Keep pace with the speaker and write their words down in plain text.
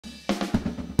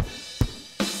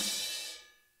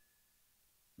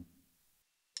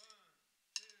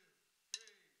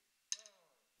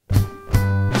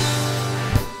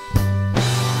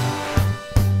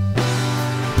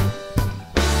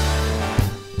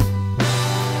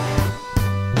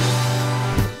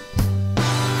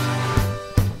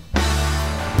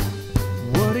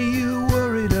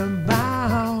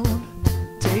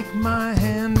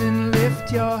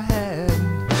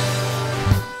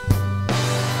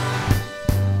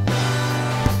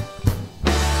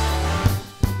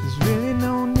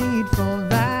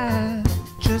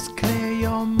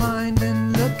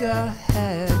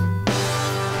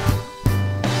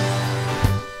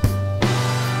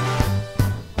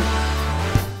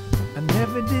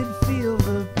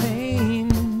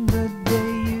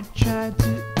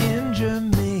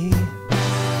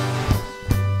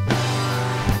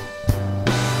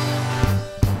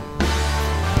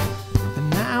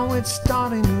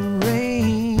the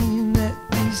rain, at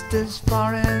least as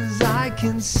far as I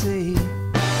can see.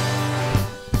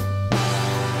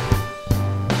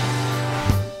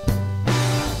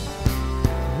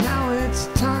 Now it's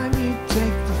time you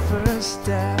take the first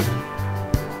step.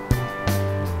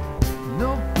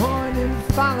 No point in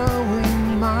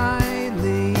following my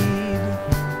lead.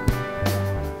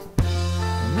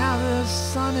 Now the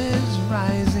sun is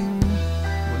rising.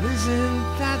 Well, isn't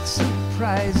that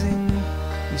surprising?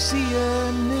 You see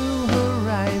a new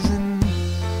horizon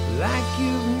like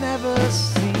you've never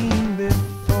seen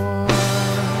before.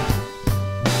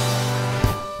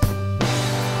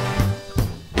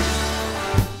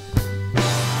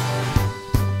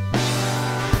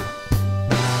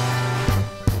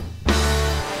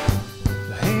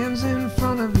 The hands in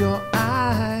front of your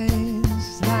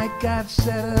eyes, like I've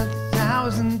said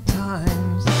 1,000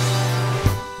 times.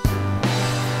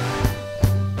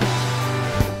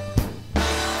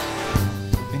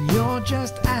 You're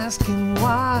just asking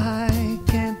why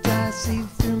can't I see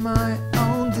through my